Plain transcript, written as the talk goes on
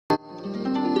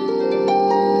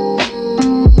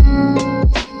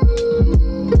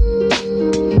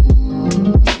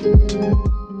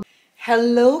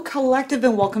Hello collective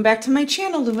and welcome back to my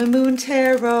channel, Moon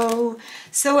Tarot.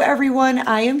 So everyone,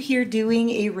 I am here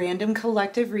doing a random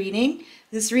collective reading.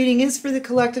 This reading is for the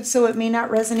collective, so it may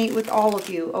not resonate with all of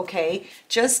you, okay?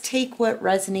 Just take what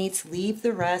resonates, leave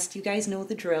the rest. You guys know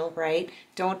the drill, right?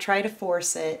 Don't try to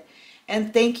force it.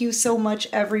 And thank you so much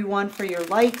everyone for your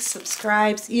likes,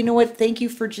 subscribes. You know what? Thank you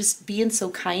for just being so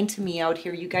kind to me out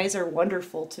here. You guys are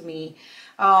wonderful to me.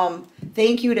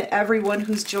 Thank you to everyone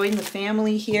who's joined the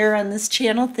family here on this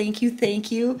channel. Thank you,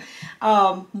 thank you.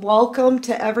 Welcome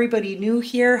to everybody new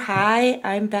here. Hi,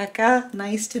 I'm Becca.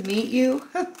 Nice to meet you.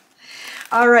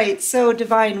 All right, so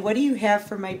Divine, what do you have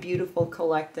for my beautiful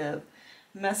collective?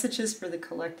 Messages for the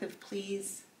collective,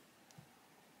 please.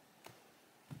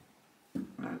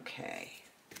 Okay.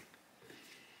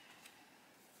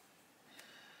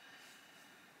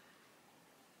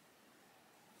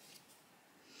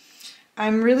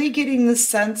 I'm really getting the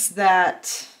sense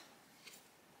that,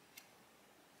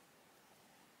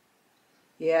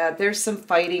 yeah, there's some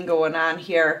fighting going on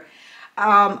here.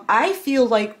 I feel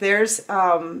like there's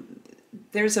a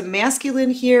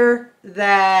masculine here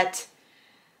that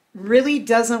really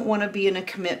doesn't want to be in a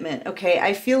commitment. Okay,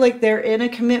 I feel like they're in a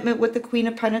commitment with the Queen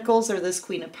of Pentacles, or this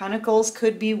Queen of Pentacles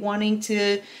could be wanting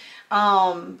to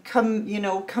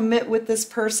commit with this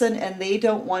person, and they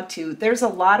don't want to. There's a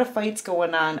lot of fights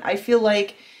going on. I feel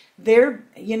like they're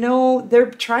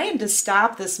trying to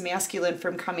stop this masculine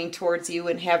from coming towards you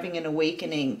and having an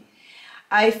awakening.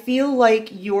 I feel like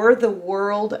you're the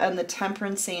world and the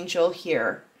Temperance Angel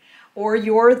here, or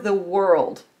you're the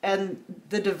world and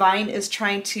the Divine is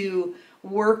trying to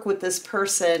work with this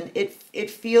person. It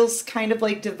feels kind of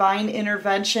like divine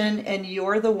intervention, and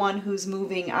you're the one who's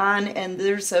moving on, and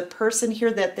there's a person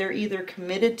here that they're either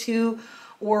committed to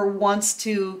or wants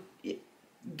to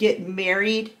get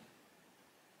married.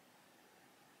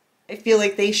 I feel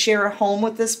like they share a home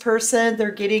with this person.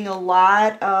 They're getting a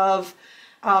lot of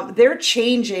they're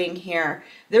changing here.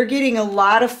 They're getting a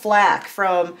lot of flack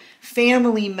from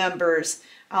family members,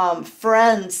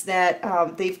 friends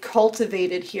that they've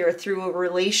cultivated here through a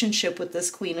relationship with this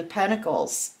Queen of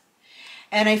Pentacles.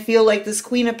 And I feel like this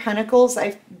Queen of Pentacles,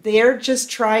 they're just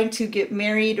trying to get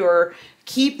married or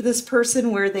keep this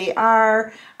person where they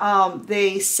are.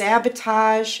 They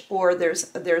sabotage, or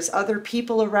there's other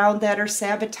people around that are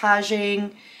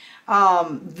sabotaging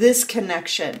this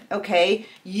connection. Okay,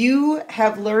 you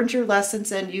have learned your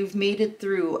lessons and you've made it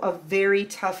through a very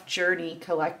tough journey,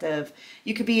 collective.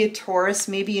 You could be a Taurus,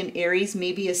 maybe an Aries,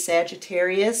 maybe a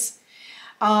Sagittarius.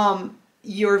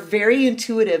 You're very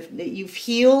intuitive. You've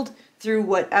healed through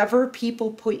whatever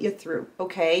people put you through.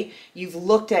 Okay, you've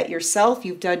looked at yourself,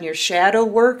 you've done your shadow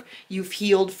work, you've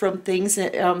healed from things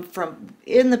from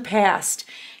in the past.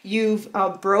 You've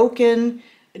broken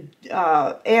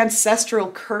ancestral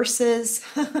curses.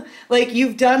 Like,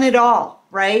 you've done it all,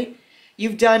 right?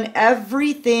 You've done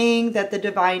everything that the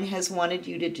Divine has wanted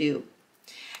you to do.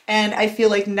 And I feel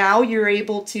like now you're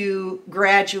able to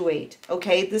graduate.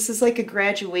 Okay, this is like a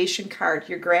graduation card.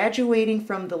 You're graduating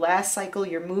from the last cycle.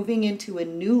 You're moving into a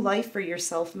new life for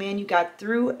yourself. Man, you got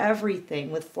through everything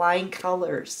with flying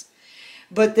colors.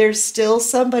 But there's still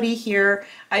somebody here.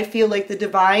 I feel like the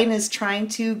Divine is trying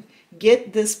to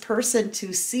get this person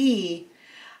to see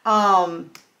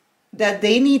that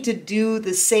they need to do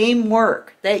the same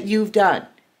work that you've done.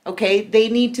 Okay, they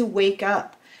need to wake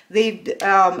up.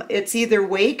 It's either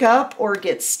wake up or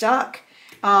get stuck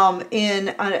in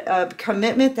a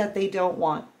commitment that they don't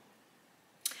want.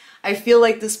 I feel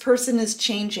like this person is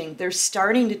changing. They're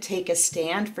starting to take a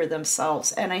stand for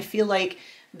themselves, and I feel like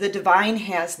the Divine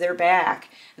has their back.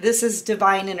 This is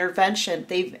divine intervention.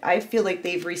 I feel like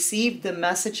they've received the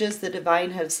messages the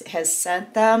Divine has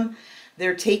sent them.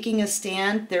 They're taking a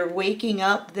stand. They're waking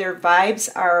up. Their vibes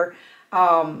are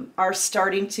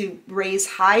starting to raise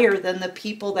higher than the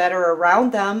people that are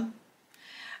around them.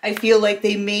 I feel like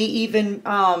they may even,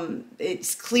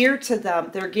 it's clear to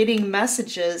them, they're getting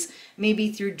messages, maybe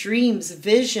through dreams,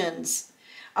 visions,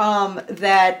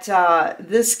 that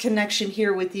this connection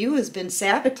here with you has been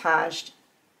sabotaged.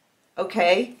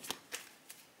 Okay?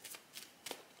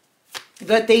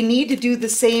 But they need to do the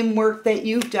same work that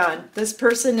you've done. This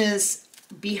person is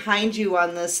behind you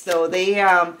on this, though.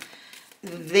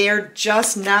 They're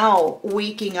just now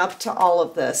waking up to all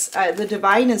of this. The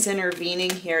Divine is intervening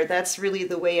here. That's really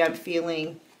the way I'm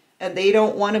feeling. And they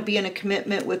don't want to be in a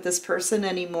commitment with this person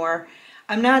anymore.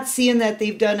 I'm not seeing that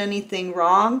they've done anything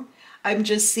wrong. I'm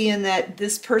just seeing that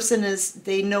this person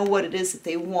they know what it is that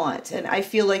they want. And I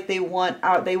feel like they want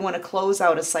to close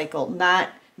out a cycle,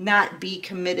 not be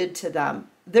committed to them.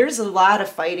 There's a lot of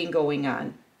fighting going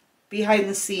on behind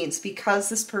the scenes because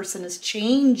this person is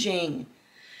changing.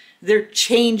 They're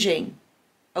changing,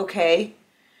 okay?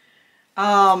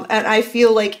 And I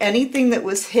feel like anything that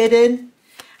was hidden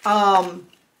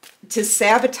to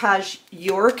sabotage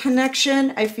your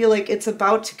connection, I feel like it's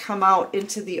about to come out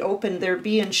into the open. They're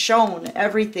being shown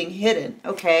everything hidden,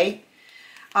 okay?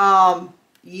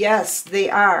 Yes, they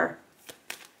are.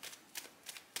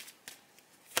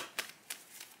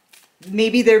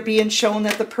 Maybe they're being shown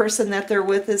that the person that they're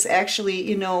with is actually,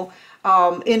 you know,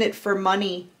 in it for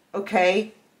money,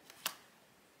 okay?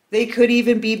 They could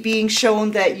even be being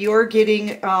shown that you're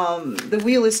getting, the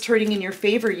wheel is turning in your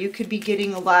favor. You could be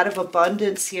getting a lot of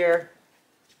abundance here.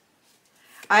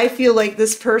 I feel like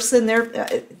this person,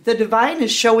 the divine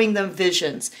is showing them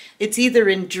visions. It's either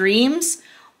in dreams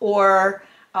or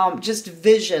just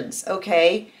visions,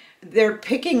 okay? They're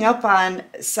picking up on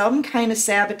some kind of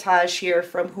sabotage here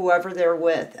from whoever they're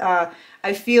with.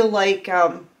 I feel like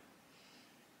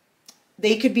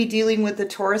they could be dealing with the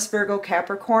Taurus, Virgo,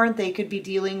 Capricorn. They could be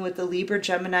dealing with the Libra,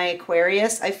 Gemini,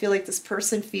 Aquarius. I feel like this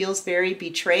person feels very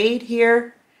betrayed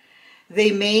here.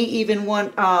 They may even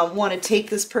want to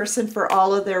take this person for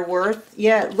all of their worth.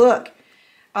 Yeah, look,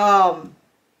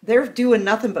 they're doing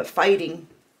nothing but fighting.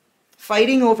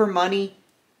 Fighting over money.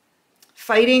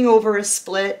 Fighting over a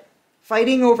split.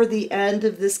 Fighting over the end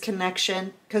of this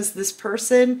connection. Because this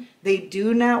person, they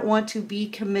do not want to be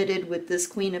committed with this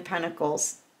Queen of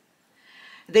Pentacles.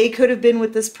 They could have been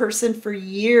with this person for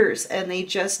years and they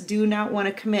just do not want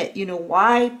to commit. You know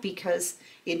why? Because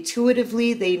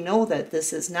intuitively they know that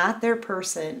this is not their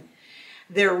person.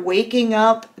 They're waking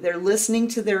up, they're listening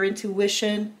to their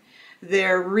intuition,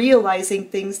 they're realizing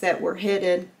things that were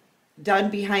hidden, done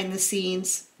behind the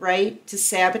scenes, right? To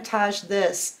sabotage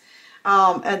this.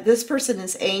 And this person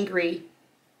is angry,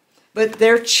 but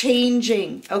they're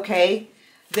changing, okay?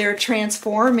 They're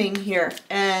transforming here,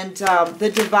 and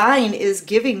the divine is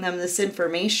giving them this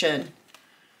information.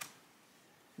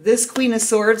 This Queen of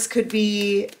Swords could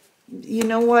be, you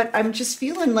know what, I'm just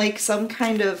feeling like some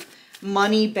kind of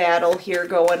money battle here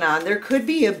going on. There could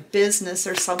be a business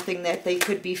or something that they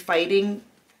could be fighting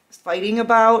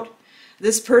about.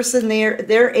 This person,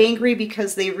 they're angry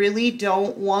because they really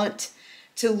don't want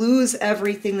to lose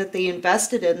everything that they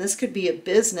invested in. This could be a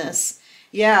business.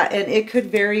 Yeah, and it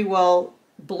could very well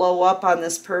blow up on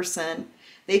this person.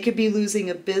 They could be losing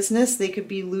a business. They could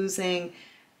be losing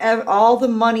all the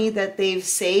money that they've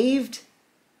saved.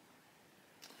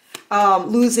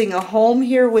 Losing a home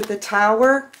here with the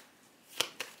Tower.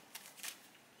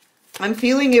 I'm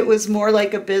feeling it was more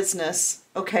like a business,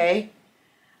 okay?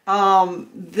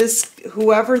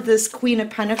 Whoever this Queen of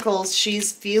Pentacles,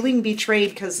 she's feeling betrayed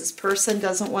because this person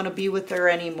doesn't want to be with her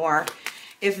anymore.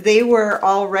 If they were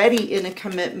already in a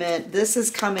commitment, this is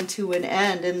coming to an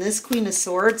end, and this Queen of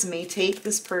Swords may take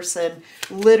this person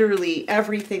literally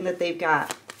everything that they've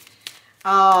got.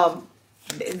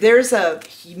 There's a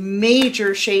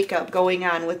major shakeup going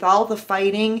on with all the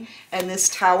fighting and this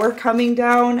Tower coming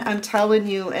down, I'm telling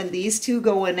you, and these two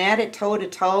going at it toe to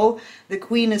toe. The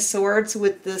Queen of Swords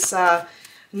with this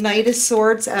Knight of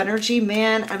Swords energy,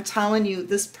 man, I'm telling you,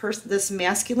 this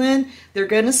masculine, they're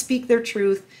going to speak their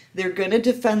truth. They're going to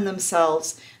defend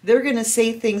themselves. They're going to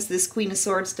say things this Queen of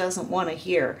Swords doesn't want to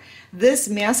hear. This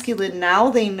masculine, now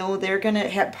they know they're going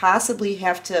to possibly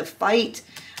have to fight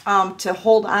to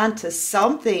hold on to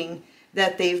something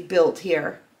that they've built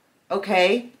here.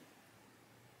 Okay?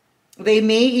 They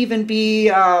may even be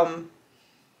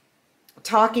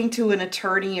talking to an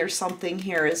attorney or something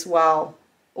here as well.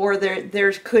 Or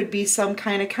there could be some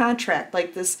kind of contract.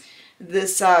 Like this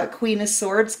Queen of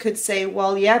Swords could say,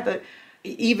 well, yeah, but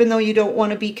even though you don't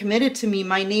want to be committed to me,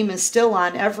 my name is still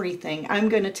on everything. I'm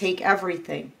going to take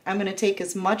everything. I'm going to take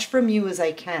as much from you as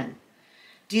I can.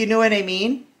 Do you know what I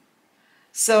mean?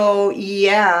 So,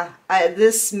 yeah,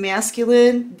 this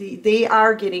masculine, they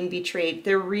are getting betrayed.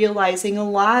 They're realizing a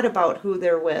lot about who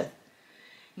they're with.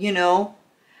 You know?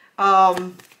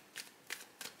 And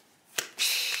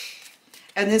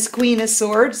this Queen of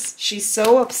Swords, she's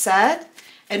so upset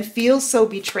and feels so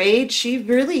betrayed. She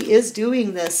really is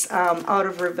doing this out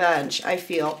of revenge, I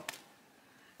feel.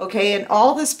 Okay, and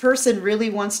all this person really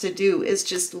wants to do is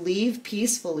just leave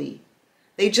peacefully.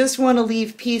 They just want to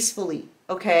leave peacefully,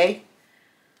 okay?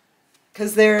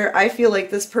 Because I feel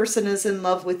like this person is in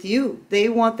love with you. They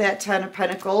want that Ten of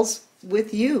Pentacles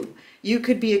with you. You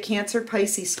could be a Cancer,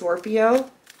 Pisces,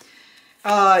 Scorpio.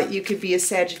 You could be a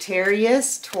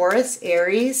Sagittarius, Taurus,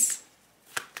 Aries.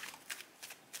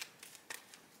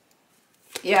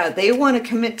 Yeah, they want to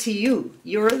commit to you.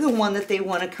 You're the one that they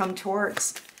want to come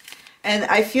towards. And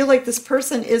I feel like this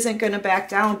person isn't going to back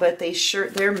down, but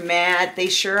they're mad. They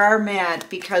sure are mad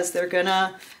because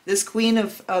this Queen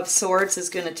of Swords is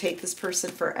going to take this person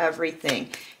for everything.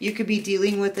 You could be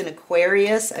dealing with an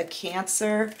Aquarius, a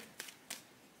Cancer,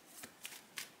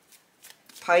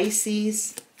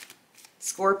 Pisces,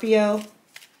 Scorpio.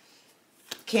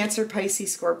 Cancer,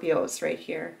 Pisces, Scorpio is right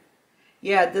here.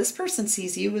 Yeah, this person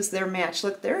sees you as their match.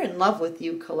 Look, they're in love with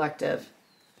you, collective.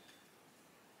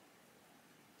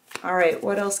 All right,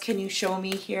 what else can you show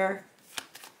me here?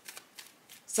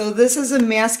 So this is a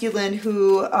masculine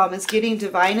who is getting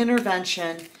divine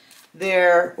intervention.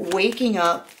 They're waking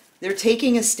up. They're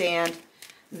taking a stand.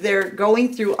 They're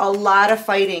going through a lot of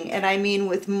fighting, and I mean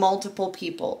with multiple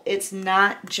people. It's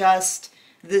not just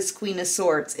this Queen of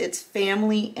Swords. It's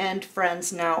family and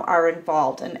friends now are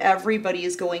involved, and everybody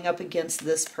is going up against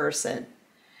this person.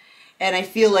 And I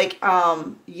feel like,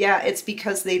 yeah, it's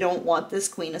because they don't want this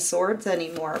Queen of Swords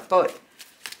anymore. But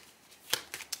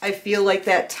I feel like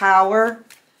that Tower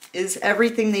is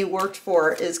everything they worked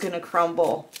for is going to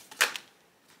crumble.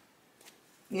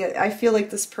 Yeah, I feel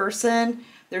like this person,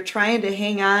 they're trying to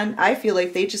hang on. I feel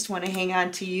like they just want to hang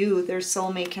on to you, their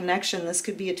soulmate connection. This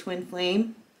could be a twin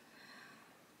flame.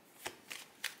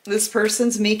 This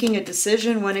person's making a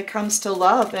decision when it comes to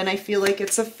love, and I feel like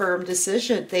it's a firm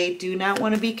decision. They do not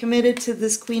want to be committed to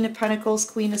this Queen of Pentacles,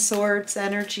 Queen of Swords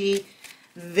energy.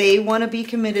 They want to be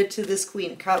committed to this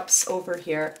Queen of Cups over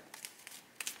here.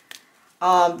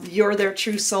 You're their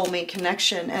true soulmate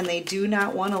connection, and they do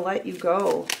not want to let you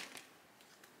go.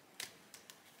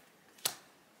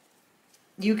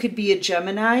 You could be a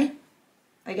Gemini.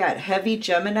 I got heavy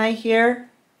Gemini here.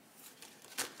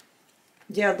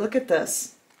 Yeah, look at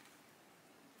this.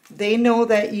 They know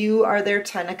that you are their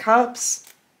Ten of Cups.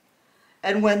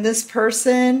 And when this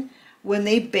person, when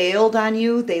they bailed on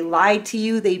you, they lied to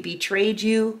you, they betrayed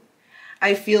you,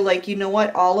 I feel like, you know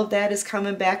what, all of that is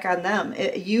coming back on them.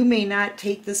 You may not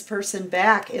take this person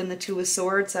back in the Two of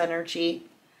Swords energy.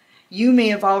 You may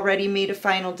have already made a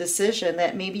final decision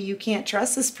that maybe you can't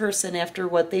trust this person after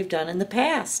what they've done in the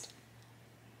past.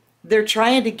 They're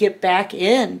trying to get back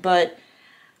in, but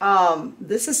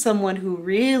this is someone who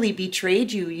really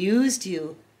betrayed you, used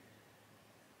you.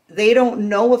 They don't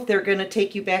know if they're going to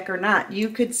take you back or not. You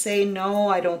could say, no,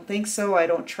 I don't think so. I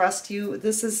don't trust you.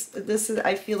 This is,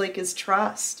 I feel like, is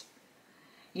trust.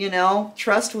 You know,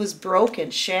 trust was broken,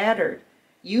 shattered.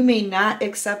 You may not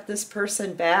accept this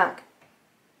person back.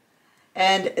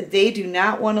 And they do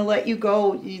not want to let you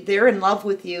go. They're in love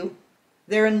with you.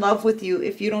 They're in love with you.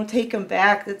 If you don't take them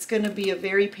back, that's going to be a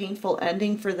very painful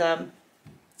ending for them.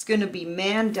 It's going to be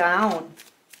man down.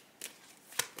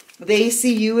 They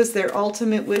see you as their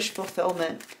ultimate wish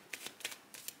fulfillment.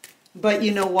 But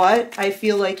you know what? I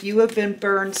feel like you have been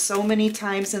burned so many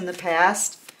times in the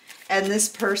past. And this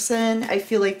person, I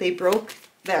feel like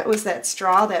that was that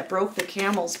straw that broke the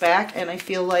camel's back. And I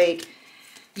feel like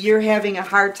you're having a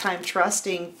hard time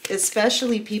trusting,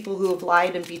 especially people who have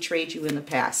lied and betrayed you in the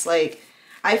past. Like,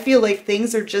 I feel like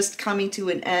things are just coming to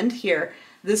an end here.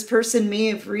 This person may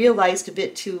have realized a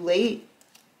bit too late.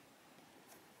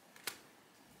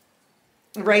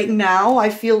 Right now, I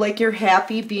feel like you're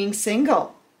happy being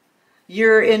single.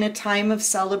 You're in a time of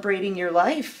celebrating your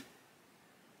life.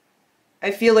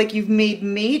 I feel like you've made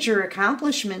major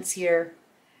accomplishments here.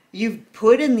 You've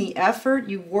put in the effort.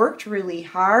 You've worked really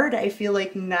hard. I feel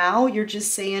like now you're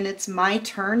just saying it's my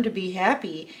turn to be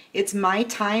happy. It's my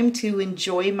time to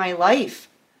enjoy my life.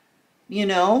 You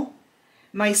know?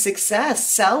 My success,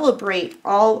 celebrate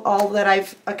all that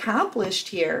I've accomplished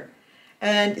here.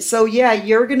 And so, yeah,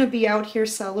 you're going to be out here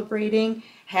celebrating,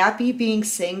 happy being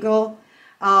single.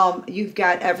 You've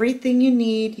got everything you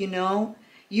need, you know.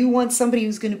 You want somebody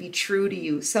who's going to be true to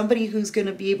you, somebody who's going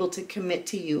to be able to commit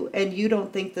to you, and you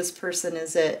don't think this person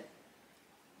is it.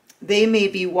 They may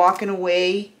be walking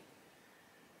away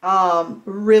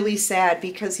really sad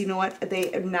because, you know what,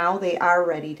 now they are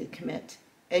ready to commit.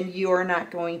 And you're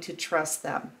not going to trust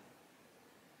them.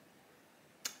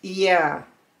 Yeah.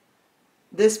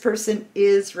 This person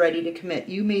is ready to commit.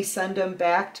 You may send them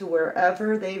back to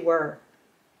wherever they were.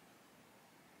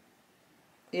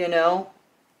 You know?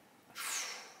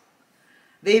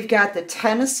 They've got the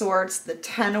Ten of Swords, the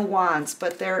Ten of Wands,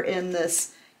 but they're in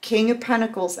this King of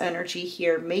Pentacles energy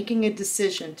here, making a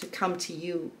decision to come to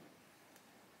you.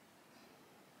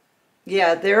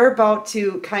 Yeah, they're about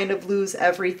to kind of lose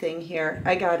everything here,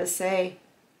 I gotta say.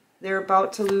 They're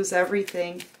about to lose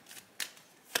everything.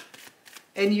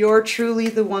 And you're truly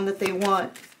the one that they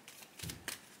want.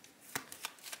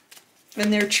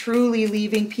 And they're truly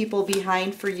leaving people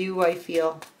behind for you, I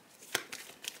feel.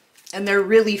 And they're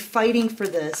really fighting for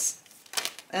this.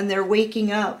 And they're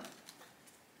waking up.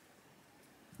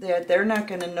 They're not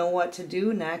going to know what to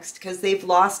do next because they've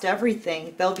lost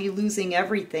everything. They'll be losing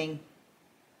everything.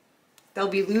 They'll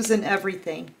be losing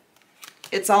everything.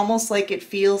 It's almost like it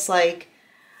feels like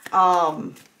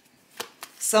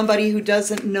somebody who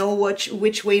doesn't know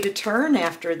which way to turn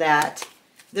after that.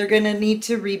 They're going to need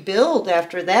to rebuild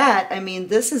after that. I mean,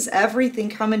 this is everything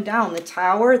coming down. The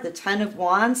Tower, the Ten of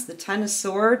Wands, the Ten of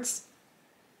Swords.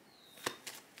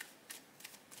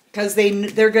 Because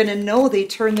they're going to know they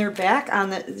turn their back on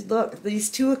the... Look, these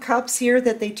Two of Cups here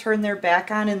that they turn their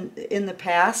back on in the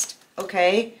past,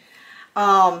 okay?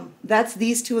 That's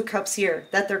these Two of Cups here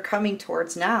that they're coming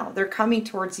towards now. They're coming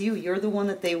towards you. You're the one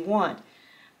that they want.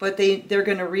 But they're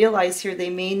going to realize here they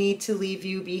may need to leave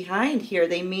you behind here.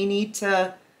 They may need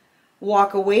to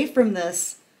walk away from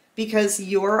this because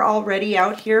you're already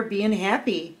out here being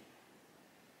happy.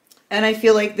 And I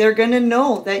feel like they're going to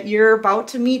know that you're about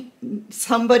to meet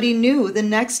somebody new. The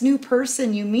next new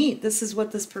person you meet, this is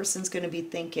what this person's going to be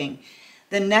thinking.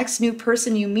 The next new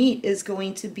person you meet is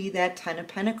going to be that Ten of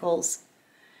Pentacles.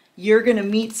 You're going to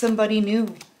meet somebody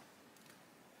new.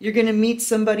 You're going to meet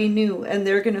somebody new, and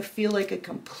they're going to feel like a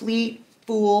complete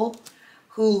fool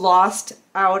who lost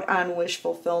out on wish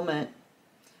fulfillment,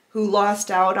 who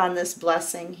lost out on this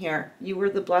blessing here. You were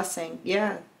the blessing.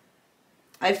 Yeah.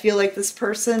 I feel like this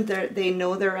person, they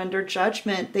know they're under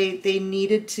judgment. They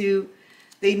needed to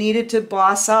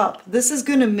boss up. This is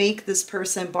going to make this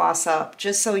person boss up,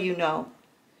 just so you know.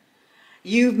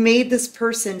 You've made this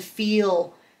person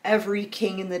feel every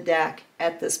king in the deck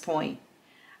at this point.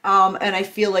 And I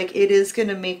feel like it is going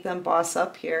to make them boss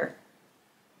up here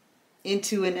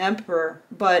into an emperor.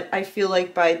 But I feel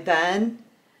like by then,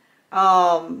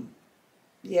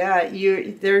 yeah,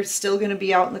 they're still going to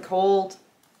be out in the cold.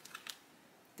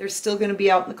 They're still going to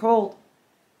be out in the cold.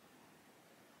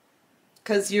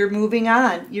 Because you're moving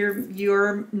on.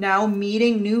 You're now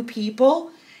meeting new people.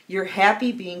 You're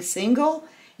happy being single.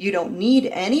 You don't need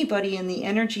anybody in the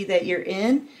energy that you're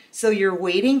in. So you're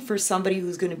waiting for somebody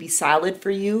who's going to be solid for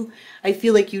you. I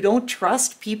feel like you don't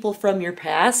trust people from your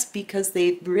past because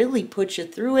they've really put you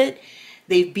through it.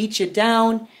 They've beat you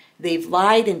down. They've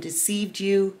lied and deceived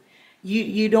you.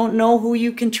 You don't know who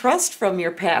you can trust from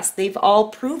your past. They've all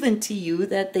proven to you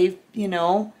that they've, you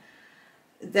know,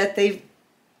 that they've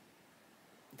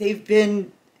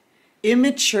been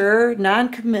immature,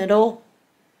 non-committal.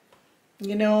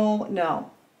 You know,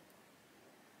 no.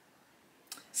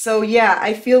 So yeah,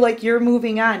 I feel like you're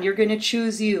moving on. You're going to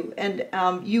choose you, and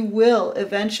you will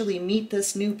eventually meet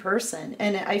this new person.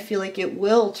 And I feel like it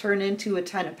will turn into a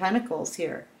Ten of Pentacles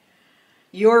here.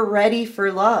 You're ready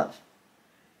for love.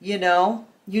 You know,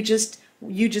 you just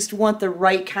want the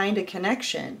right kind of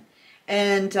connection.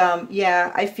 And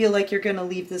yeah, I feel like you're going to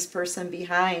leave this person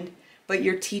behind, but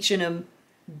you're teaching them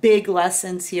big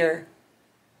lessons here.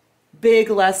 Big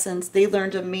lessons. They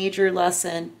learned a major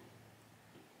lesson.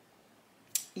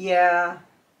 Yeah.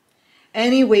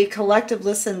 Anyway, collective,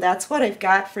 listen, that's what I've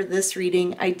got for this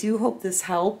reading. I do hope this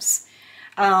helps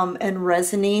and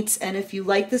resonates. And if you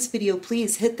like this video,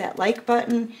 please hit that like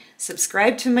button.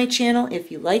 Subscribe to my channel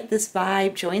if you like this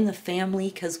vibe. Join the family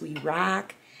because we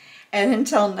rock. And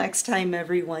until next time,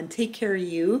 everyone, take care of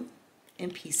you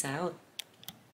and peace out.